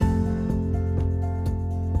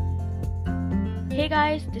Hey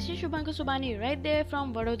guys, this is Shubhankar Subani right there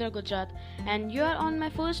from Vadodara, Gujarat, and you are on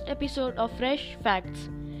my first episode of Fresh Facts.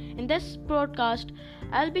 In this broadcast,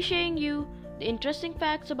 I'll be sharing you the interesting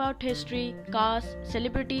facts about history, cars,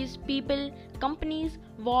 celebrities, people, companies,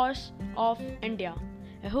 wars of India.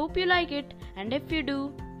 I hope you like it, and if you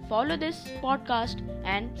do, follow this podcast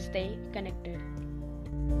and stay connected.